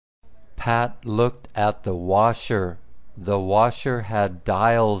Pat looked at the washer. The washer had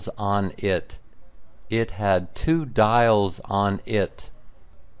dials on it. It had 2 dials on it.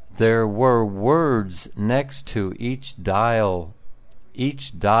 There were words next to each dial.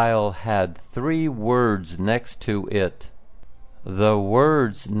 Each dial had 3 words next to it. The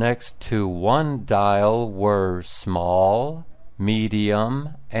words next to one dial were small,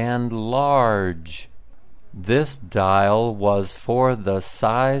 medium, and large. This dial was for the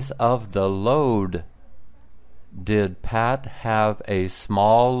size of the load. Did Pat have a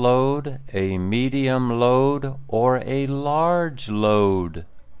small load, a medium load, or a large load?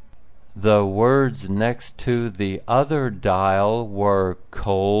 The words next to the other dial were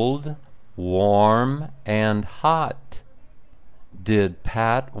cold, warm, and hot. Did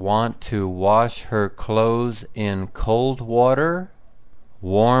Pat want to wash her clothes in cold water,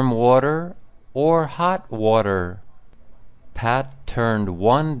 warm water, or hot water? Pat turned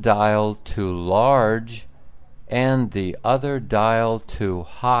one dial to large and the other dial to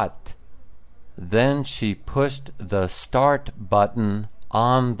hot. Then she pushed the start button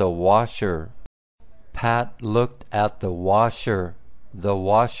on the washer. Pat looked at the washer. The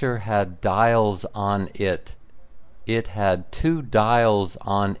washer had dials on it. It had 2 dials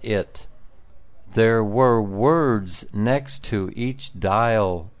on it. There were words next to each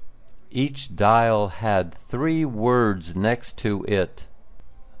dial. Each dial had 3 words next to it.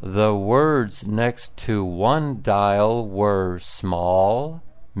 The words next to one dial were small,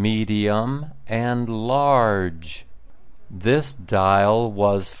 medium, and large. This dial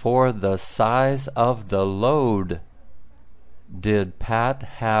was for the size of the load. Did Pat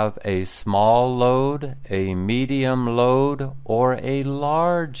have a small load, a medium load, or a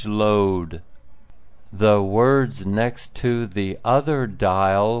large load? The words next to the other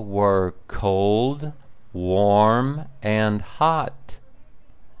dial were cold, warm, and hot.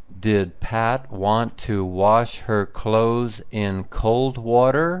 Did Pat want to wash her clothes in cold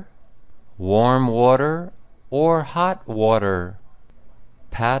water, warm water, or hot water?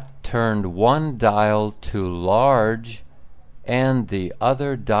 Pat turned one dial to large and the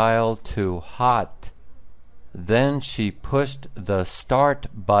other dial to hot. Then she pushed the start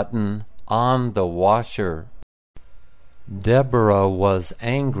button on the washer. Deborah was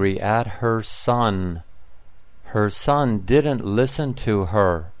angry at her son. Her son didn't listen to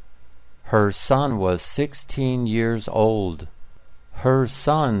her. Her son was 16 years old. Her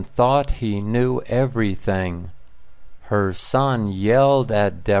son thought he knew everything. Her son yelled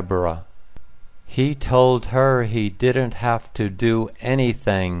at Deborah. He told her he didn't have to do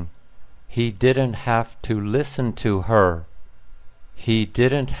anything. He didn't have to listen to her. He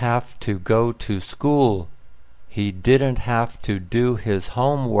didn't have to go to school. He didn't have to do his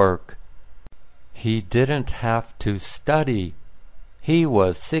homework. He didn't have to study. He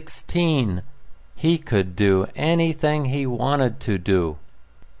was 16. He could do anything he wanted to do.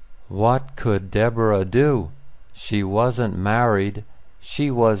 What could Deborah do? She wasn't married. She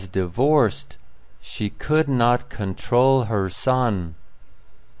was divorced. She could not control her son.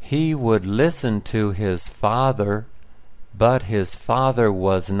 He would listen to his father, but his father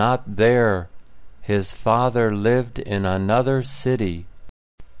was not there. His father lived in another city.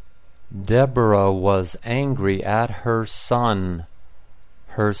 Deborah was angry at her son.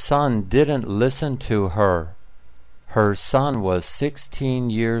 Her son didn't listen to her. Her son was 16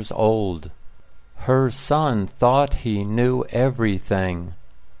 years old. Her son thought he knew everything.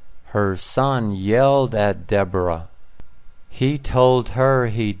 Her son yelled at Deborah. He told her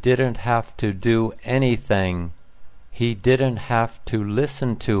he didn't have to do anything. He didn't have to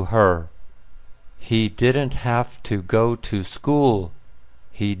listen to her. He didn't have to go to school.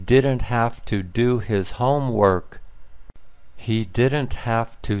 He didn't have to do his homework. He didn't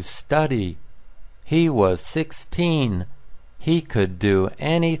have to study. He was 16. He could do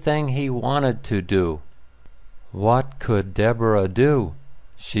anything he wanted to do. What could Deborah do?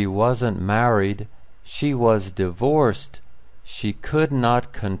 She wasn't married. She was divorced. She could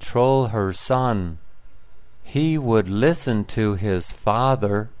not control her son. He would listen to his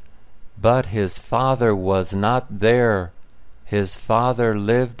father, but his father was not there. His father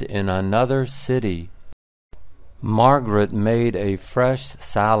lived in another city. Margaret made a fresh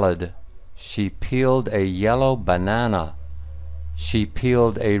salad. She peeled a yellow banana. She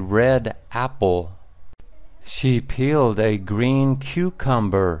peeled a red apple. She peeled a green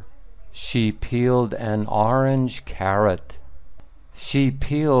cucumber. She peeled an orange carrot. She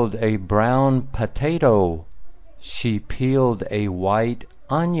peeled a brown potato. She peeled a white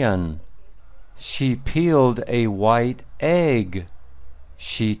onion. She peeled a white egg.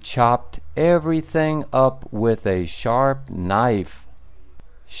 She chopped everything up with a sharp knife.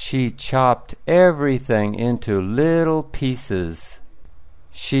 She chopped everything into little pieces.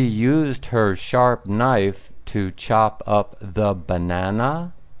 She used her sharp knife to chop up the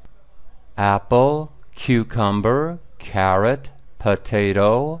banana, apple, cucumber, carrot,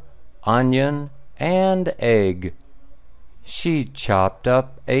 potato, onion, and egg. She chopped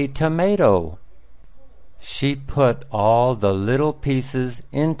up a tomato. She put all the little pieces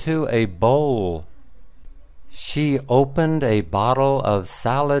into a bowl. She opened a bottle of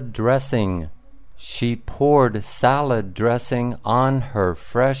salad dressing. She poured salad dressing on her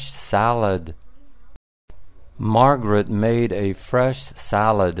fresh salad. Margaret made a fresh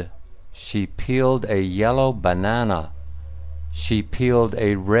salad. She peeled a yellow banana. She peeled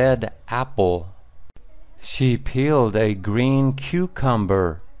a red apple. She peeled a green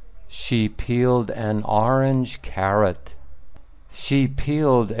cucumber. She peeled an orange carrot. She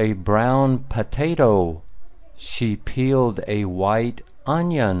peeled a brown potato. She peeled a white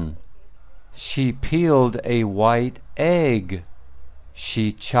onion. She peeled a white egg.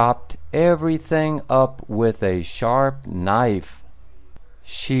 She chopped everything up with a sharp knife.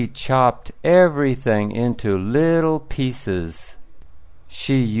 She chopped everything into little pieces.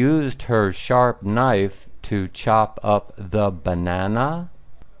 She used her sharp knife to chop up the banana,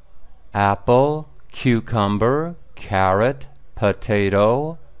 apple, cucumber, carrot,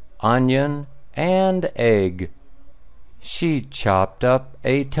 potato, onion, and egg. She chopped up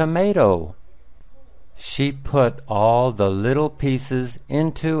a tomato. She put all the little pieces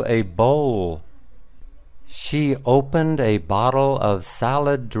into a bowl. She opened a bottle of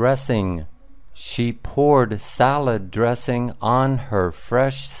salad dressing. She poured salad dressing on her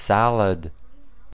fresh salad.